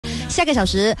下个小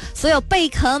时，所有贝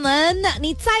壳们，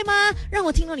你在吗？让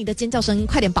我听到你的尖叫声，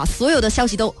快点把所有的消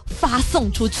息都发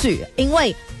送出去，因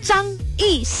为张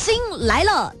艺兴来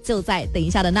了，就在等一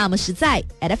下的那么实在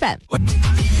 @FM。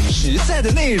实在的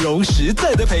内容，实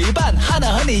在的陪伴，哈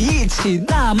娜和你一起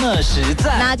那么实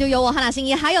在。那就有我哈娜心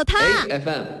怡，还有他。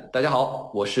FM， 大家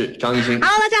好，我是张艺兴。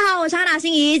Hello， 大家好，我是哈娜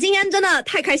心怡。今天真的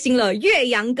太开心了，岳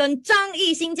阳跟张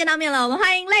艺兴见到面了，我们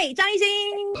欢迎Lay张艺兴。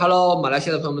Hello， 马来西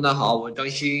亚的朋友们，大家好，我是张艺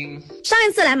兴。上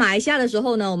一次来马来西亚的时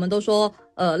候呢，我们都说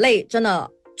Lay真的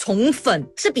宠粉，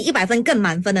是比100分更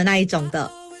满分的那一种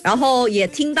的。然后也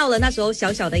听到了那时候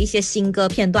小小的一些新歌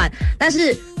片段，但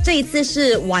是这一次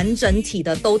是完整体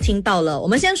的都听到了。我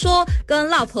们先说跟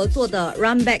Love 合作的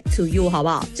Run Back to You 好不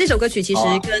好？这首歌曲其实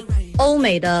跟欧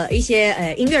美的一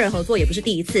些音乐人合作也不是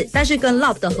第一次，但是跟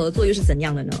Love 的合作又是怎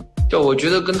样的呢？就我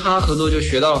觉得跟他合作就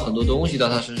学到了很多东西到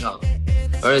他身上，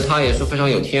而且他也是非常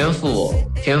有天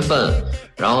分。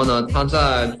然后呢，他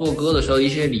在做歌的时候一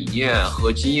些理念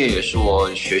和经验也是我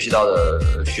学习到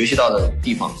的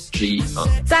地方之一啊。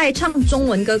在唱中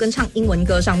文歌跟唱英文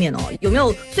歌上面有没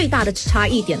有最大的差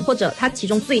异点，或者它其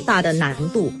中最大的难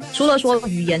度？除了说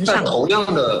语言上，在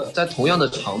同样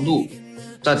的长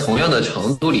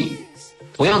度里，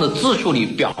同样的字数里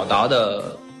表达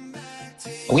的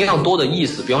同样多的意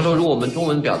思。比方说，如果我们中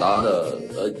文表达的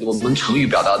我们成语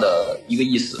表达的一个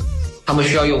意思，他们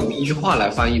需要用一句话来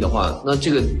翻译的话，那这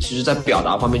个其实在表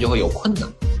达方面就会有困难，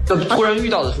就突然遇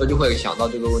到的时候就会想到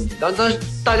这个问题，但是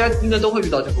大家应该都会遇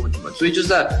到这个问题嘛，所以就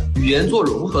在语言做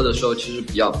融合的时候其实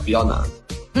比较难。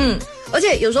而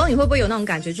且有时候你会不会有那种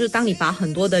感觉，就是当你把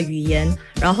很多的语言，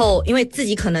然后因为自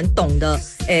己可能懂的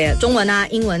中文啊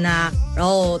英文啊，然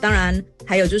后当然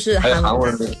还有就是韩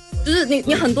文，就是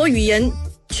你很多语言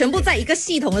全部在一个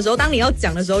系统的时候，当你要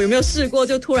讲的时候，有没有试过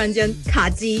就突然间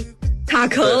卡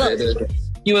壳了？对，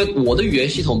因为我的语言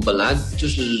系统本来就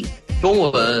是中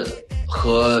文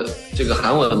和这个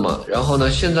韩文嘛，然后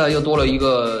呢，现在又多了一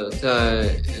个在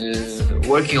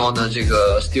working on 的这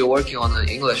个 still working on the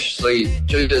English， 所以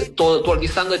就是多了第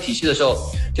三个体系的时候，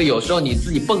就有时候你自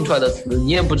己蹦出来的词，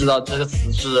你也不知道这个词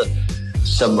是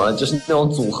什么，就是那种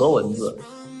组合文字。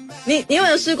你有没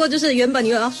有试过，就是原本你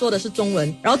要说的是中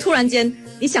文，然后突然间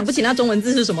你想不起那中文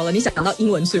字是什么了，你想到英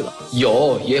文去了？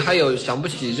还有想不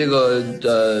起这个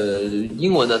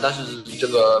英文的，但是这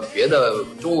个别的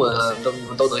中文啊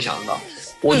都能想得到。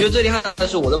我觉得最厉害的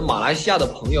是我的马来西亚的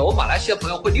朋友，我马来西亚朋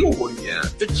友会6国语言，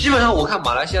就基本上我看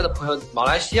马来西亚的朋友，马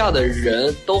来西亚的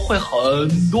人都会很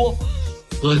多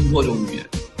种语言。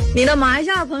你的马来西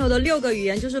亚的朋友的6个语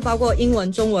言就是包括英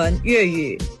文、中文、粤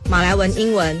语、马来文、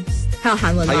英文，还有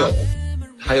韩文吗？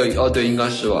还有对，应该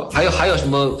是吧。还有什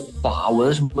么法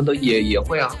文什么的也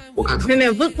会啊，我看看。没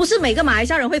有，不是每个马来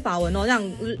西亚人会法文哦，让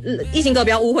艺兴哥不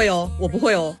要误会哦，我不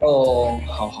会哦。哦，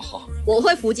好。我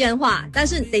会福建话，但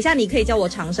是等一下你可以教我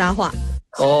长沙话。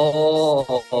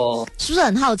是不是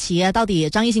很好奇啊？到底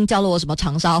张艺兴教了我什么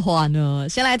长沙话呢？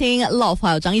先来听 Love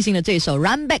还有张艺兴的这首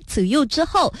Run Back to You 之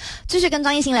后，继续跟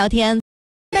张艺兴聊天。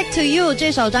Back to You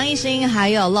这首张艺兴还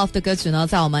有 Love 的歌曲呢，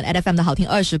在我们 @FM 的好听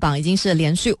20榜已经是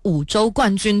连续5周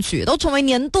冠军曲，都成为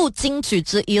年度金曲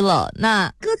之一了。那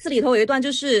歌词里头有一段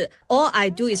就是 All I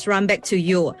do is run back to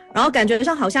you， 然后感觉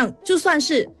上好像就算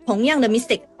是同样的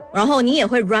mistake， 然后你也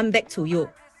会 run back to you。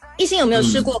艺兴有没有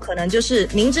试过，可能就是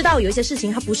明知道有一些事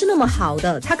情它不是那么好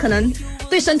的，它可能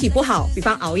对身体不好，比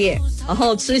方熬夜，然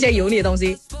后吃一些油腻的东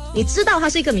西，你知道它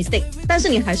是一个 mistake， 但是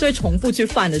你还是会重复去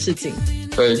犯的事情。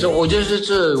对，我觉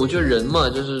得人嘛，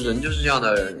人就是这样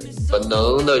的人，本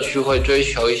能的去会追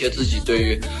求一些自己对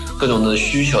于各种的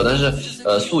需求，但是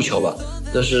诉求吧，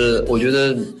但是我觉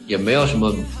得也没有什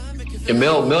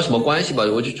么关系吧，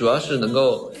我就主要是能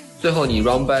够最后你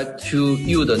run back to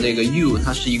you 的那个 you，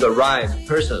 它是一个 right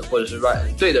person 或者是 right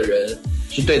对的人，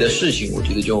是对的事情，我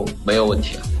觉得就没有问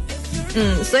题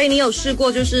了。所以你有试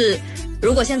过，就是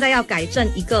如果现在要改正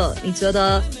一个你觉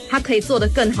得他可以做得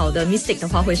更好的 mistake 的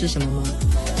话，会是什么吗？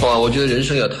哇，我觉得人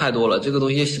生有太多了，这个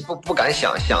东西不敢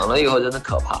想，想了以后真的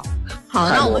可怕。好，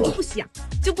那我们就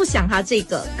不想他这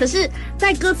个。可是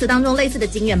在歌词当中类似的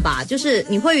经验吧，就是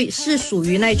你会是属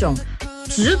于那种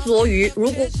执着于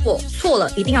如果我错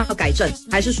了一定要改正，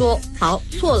还是说好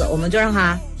错了我们就让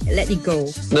他 let it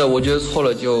go？ 那我觉得错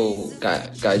了就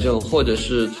改正，或者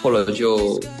是错了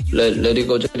就 let it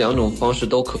go， 这2种方式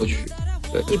都可取。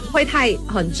对，你不会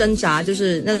很挣扎，就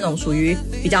是那种属于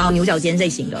比较牛角尖类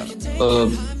型的。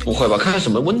不会吧？看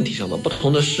什么问题上吧，不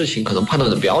同的事情可能判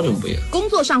断的标准不一样。工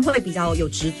作上会比较有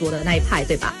执着的那一派，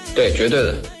对吧？对，绝对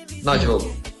的。那就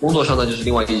工作上呢就是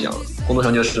另外一讲了，工作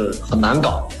上就是很难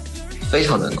搞，非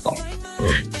常难搞。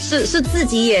是自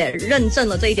己也认证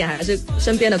了这一点，还是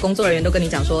身边的工作人员都跟你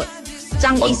讲说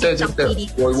张艺兴、对，张 PD，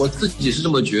我自己是这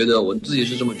么觉得，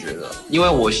因为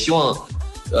我希望，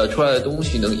出来的东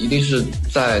西一定是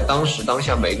在当时当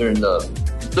下每个人的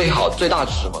最好最大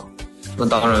值嘛。那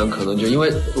当然可能就因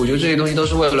为我觉得这些东西都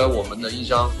是为了我们的一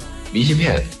张明信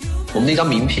片，我们的一张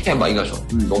名片吧，应该说，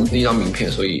我们的一张名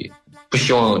片，所以不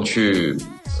希望去，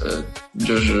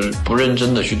就是不认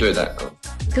真的去对待。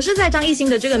可是，在张艺兴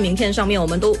的这个名片上面，我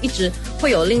们都一直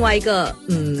会有另外一个，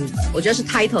我觉得是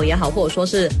title 也好，或者说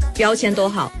是标签都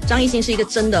好，张艺兴是一个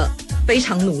真的非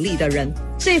常努力的人。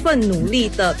这份努力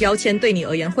的标签对你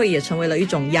而言，会也成为了一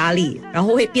种压力，然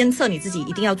后会鞭策你自己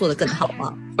一定要做得更好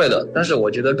吗？会的，但是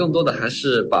我觉得更多的还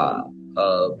是把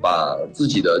自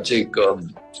己的这个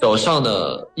手上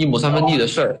的1亩3分地的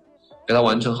事儿给它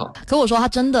完成好。可我说他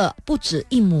真的不止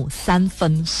1亩3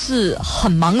分，是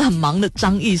很忙很忙的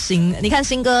张艺兴。你看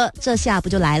新歌这下不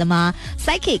就来了吗？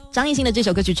 Psychic 张艺兴的这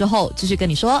首歌曲之后，继续跟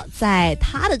你说，在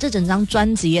他的这整张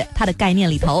专辑他的概念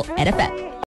里头 EDFM，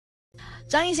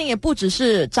张艺兴也不只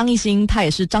是张艺兴，他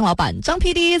也是张老板。张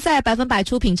PD 在100%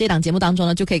出品这档节目当中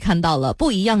呢，就可以看到了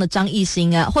不一样的张艺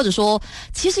兴啊，或者说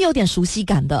其实有点熟悉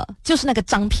感的，就是那个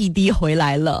张 PD 回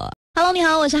来了。Hello， 你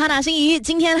好，我是哈娜心怡。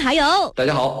今天还有大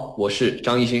家好，我是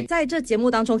张艺兴。在这节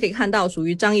目当中可以看到属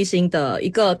于张艺兴的一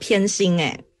个偏心，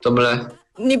怎么了？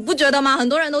你不觉得吗？很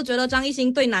多人都觉得张艺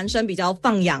兴对男生比较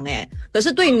放养，可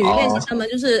是对女练习生们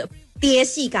就是爹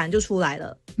系感就出来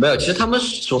了。没有，其实他们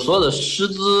所有的师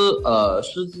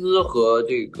资和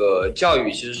这个教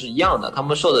育其实是一样的，他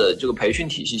们受的这个培训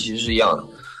体系其实是一样的，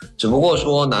只不过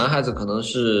说男孩子可能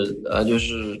是就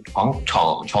是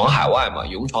闯海外嘛，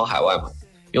勇闯海外嘛，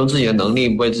用自己的能力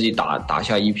为自己打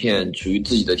下一片属于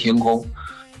自己的天空。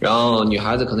然后女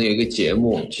孩子可能有一个节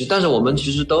目，但是我们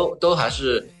其实都还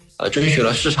是遵循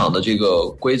了市场的这个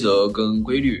规则跟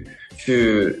规律，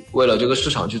去为了这个市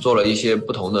场去做了一些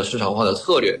不同的市场化的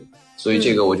策略。所以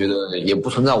这个我觉得也不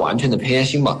存在完全的偏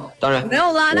心吧，当然没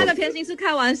有啦，那个偏心是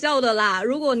开玩笑的啦。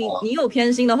如果你有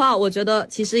偏心的话，我觉得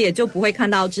其实也就不会看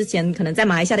到之前可能在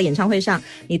马来西亚的演唱会上，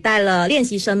你带了练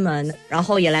习生们，然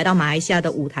后也来到马来西亚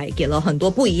的舞台，给了很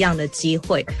多不一样的机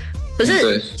会。可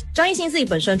是张艺兴自己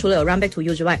本身除了有 Run Back to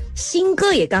You 之外，新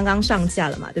歌也刚刚上架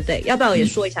了嘛，对不对？要不要也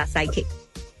说一下 Psychic？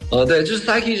对，就是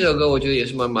Psyche 这首歌，我觉得也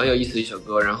是蛮有意思的一首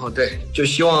歌。然后对，就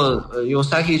希望用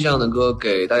Psyche 这样的歌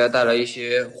给大家带来一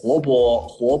些活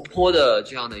泼的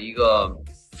这样的一个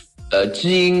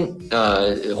基因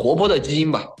活泼的基因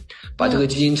吧，把这个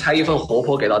基因拆一份活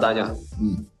泼给到大家。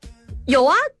有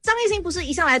啊，张艺兴不是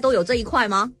一向来都有这一块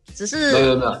吗？只是没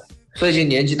有，最近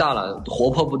年纪大了，活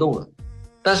泼不动了。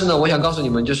但是呢，我想告诉你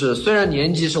们，就是虽然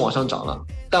年纪是往上涨了，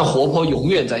但活泼永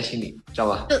远在心里，知道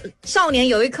吧？少年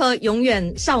有一颗永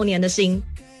远少年的心。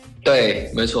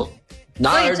对，没错。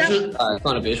男儿至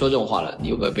算了，别说这种话了，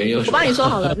别人又说。我帮你说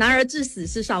好了，男儿至死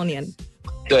是少年。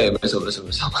对，没错。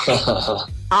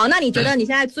好，那你觉得你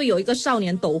现在最有一个少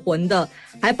年抖魂的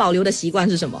还保留的习惯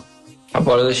是什么？还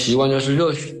保留的习惯就是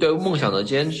对梦想的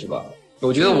坚持吧。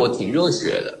我觉得我挺热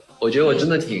血的，我觉得我真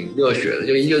的挺热血的，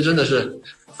就真的是。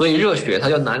所以热血它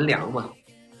叫难凉嘛。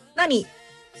那你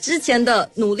之前的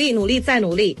努力再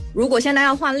努力，如果现在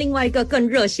要换另外一个更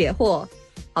热血或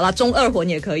好啦中二魂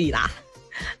也可以啦，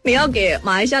你要给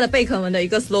马来西亚的贝壳们的一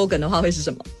个 slogan 的话会是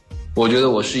什么？我觉得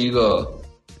我是一个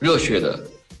热血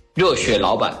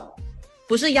老板。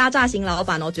不是压榨型老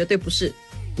板哦，绝对不是。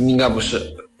应该不是，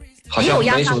好像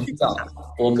没什么必要。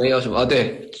我没有什么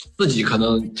对自己可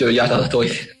能就压榨的多一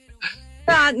点。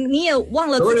对啊，你也忘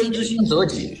了自己。责人之心责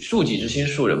己，恕己之心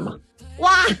恕人嘛。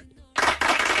哇！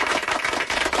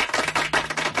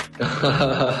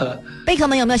贝壳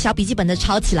们有没有小笔记本的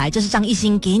抄起来？这是张艺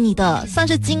兴给你的，算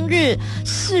是今日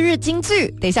是日金句。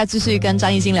等一下继续跟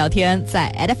张艺兴聊天，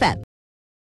在 EDFM。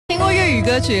听过粤语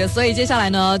歌曲，所以接下来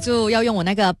呢就要用我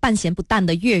那个半咸不淡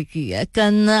的粤语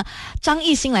跟张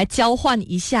艺兴来交换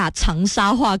一下长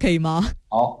沙话，可以吗？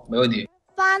好，没问题。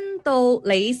翻到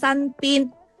你身邊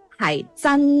係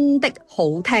真的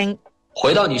好聽，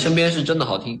回到你身邊是真的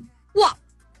好聽。哇，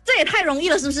這也太容易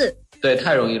了，是不是？對，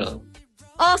太容易了。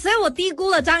哦，所以我低估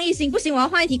了張藝興，不行，我要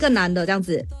換一題更難的，這樣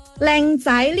子。靚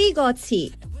仔呢個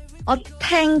詞，我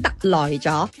聽得來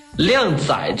咗。靚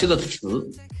仔這個詞，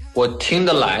我聽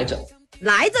得來着。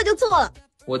來着就錯了。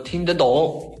我聽得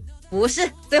懂。不是，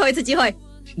最後一次機會。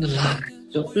聽得來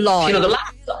就來聽了個辣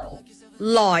字。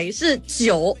來是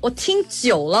久，我聽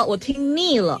久了，我聽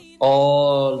膩了。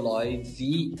哦，來子。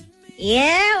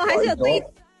耶，我還是有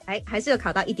還是有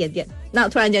考到一點點。那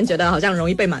突然間覺得好像容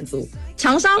易被滿足。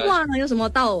長沙話呢，有什麼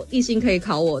到藝興可以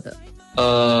考我的？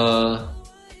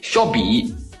小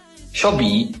比。小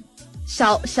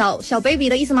baby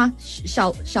的意思嗎？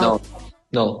小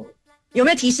No， 有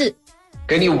沒有提示？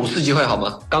给你5次机会好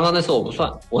吗？刚刚那次我不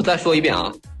算，我再说一遍啊，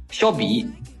削笔。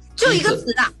就一个词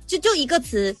啊，就一个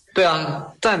词。对啊，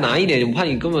再难一点，我怕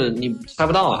你根本你猜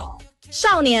不到啊。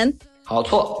少年。好，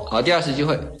错。好，第2次机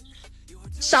会。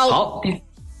好，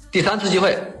第3次机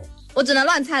会。我只能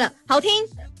乱猜了。好听。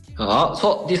好，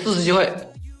错。第4次机会。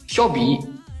削笔。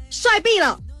帅毙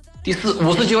了。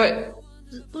5次机会。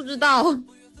不知道。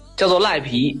叫做赖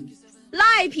皮。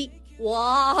赖皮。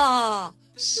哇，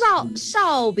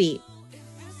少笔。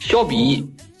削笔。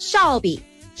少笔。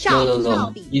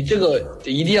少笔，你这个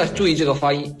一定要注意这个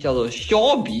发音，叫做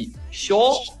削笔，削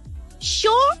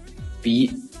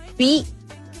笔，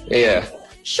哎，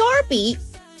削笔，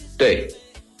对。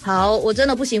好，我真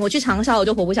的不行，我去长沙我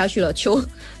就活不下去了，求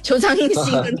张艺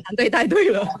兴跟团队带队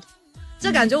了。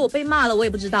这感觉我被骂了，我也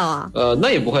不知道啊。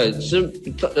那也不会，其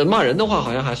实骂人的话，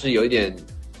好像还是有一点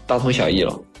大同小异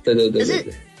了。对。可是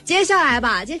接下来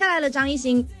的张艺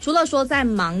兴，除了说在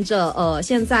忙着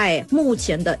现在目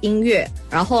前的音乐，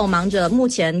然后忙着目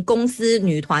前公司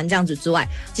女团这样子之外，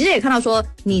其实也看到说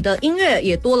你的音乐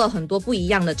也多了很多不一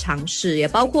样的尝试，也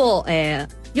包括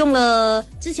用了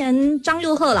之前张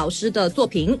佑赫老师的作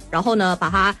品，然后呢把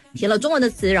它填了中文的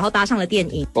词，然后搭上了电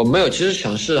影。我没有，其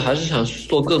实还是想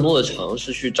做更多的尝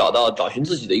试，去找寻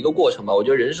自己的一个过程吧。我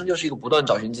觉得人生就是一个不断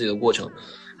找寻自己的过程。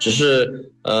只是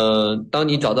当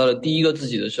你找到了第一个自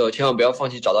己的时候，千万不要放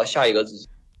弃找到下一个自己。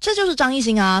这就是张艺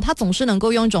兴啊，他总是能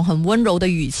够用一种很温柔的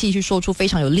语气去说出非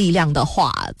常有力量的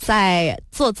话。在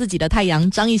做自己的太阳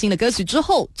张艺兴的歌曲之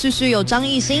后，继续有张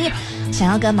艺兴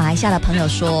想要跟马来西亚的朋友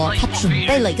说，他准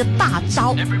备了一个大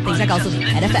招，等一下告诉你。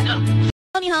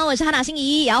你好，我是哈娜心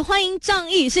怡，也要欢迎张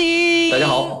艺兴。大家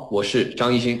好，我是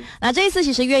张艺兴。那这一次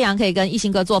其实岳阳可以跟艺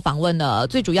兴哥做访问的，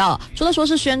最主要除了说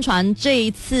是宣传这一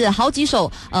次好几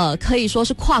首可以说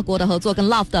是跨国的合作跟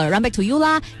Love 的 Run Back to You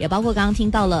啦，也包括刚刚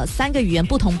听到了3个语言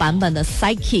不同版本的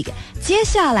Psychic。接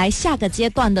下来下个阶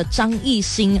段的张艺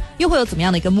兴又会有怎么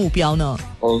样的一个目标呢？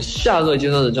下个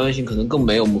阶段的张艺兴可能更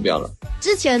没有目标了。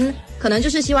之前可能就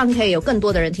是希望可以有更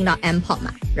多的人听到 M-pop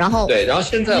嘛，然后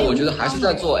现在我觉得还是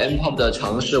在做 M-pop 的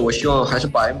尝试。我希望还是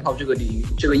把 M-pop 这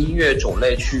个音乐种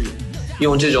类去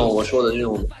用这种我说的这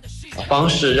种方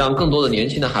式，让更多的年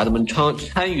轻的孩子们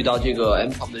参与到这个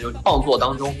M-pop 的这个创作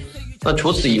当中。那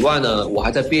除此以外呢，我还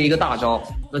在憋一个大招。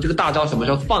那这个大招什么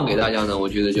时候放给大家呢？我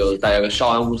觉得就大家稍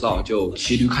安勿躁，就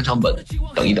骑驴看唱本，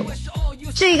等一等。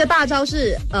这个大招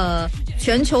是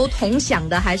全球同享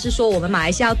的，还是说我们马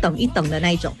来西亚要等一等的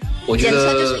那一种？我觉得简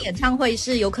称就是演唱会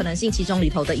是有可能性其中里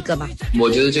头的一个吗？我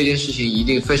觉得这件事情一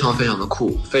定非常非常的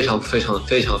酷，非常非常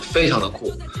非常非常的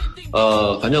酷。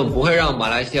反正不会让马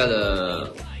来西亚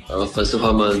的粉丝朋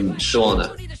友们失望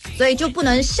的。所以就不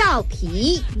能笑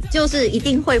皮，就是一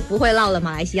定不会落了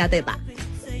马来西亚，对吧？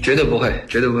绝对不会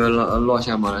落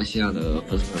下马来西亚的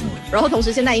粉丝朋友们。然后同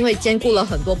时现在因为兼顾了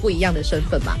很多不一样的身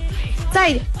份嘛，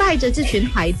在带着这群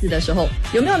孩子的时候，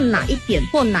有没有哪一点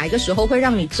或哪一个时候会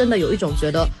让你真的有一种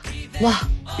觉得，哇，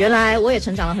原来我也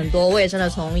成长了很多，我也真的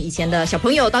从以前的小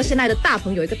朋友到现在的大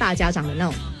朋友，一个大家长的那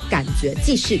种感觉，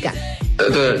既视感。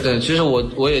对，其实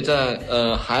我也在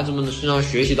孩子们的身上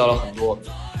学习到了很多，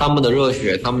他们的热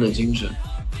血，他们的精神，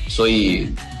所以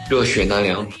热血难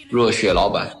量，热血老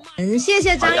板。谢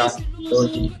谢张艺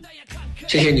兴，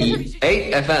谢谢你。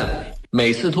FM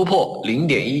每次突破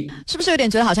0.1，是不是有点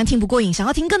觉得好像听不过瘾，想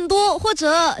要听更多，或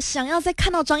者想要再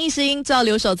看到张艺兴，就要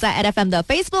留守在 FM 的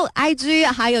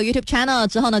Facebook、IG 还有 YouTube Channel，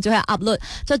 之后呢就会 upload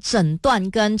这整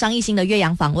段跟张艺兴的岳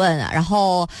阳访问。然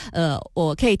后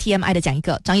我可以 TMI 的讲一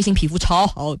个，张艺兴皮肤超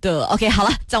好的。OK， 好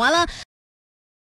了，讲完了。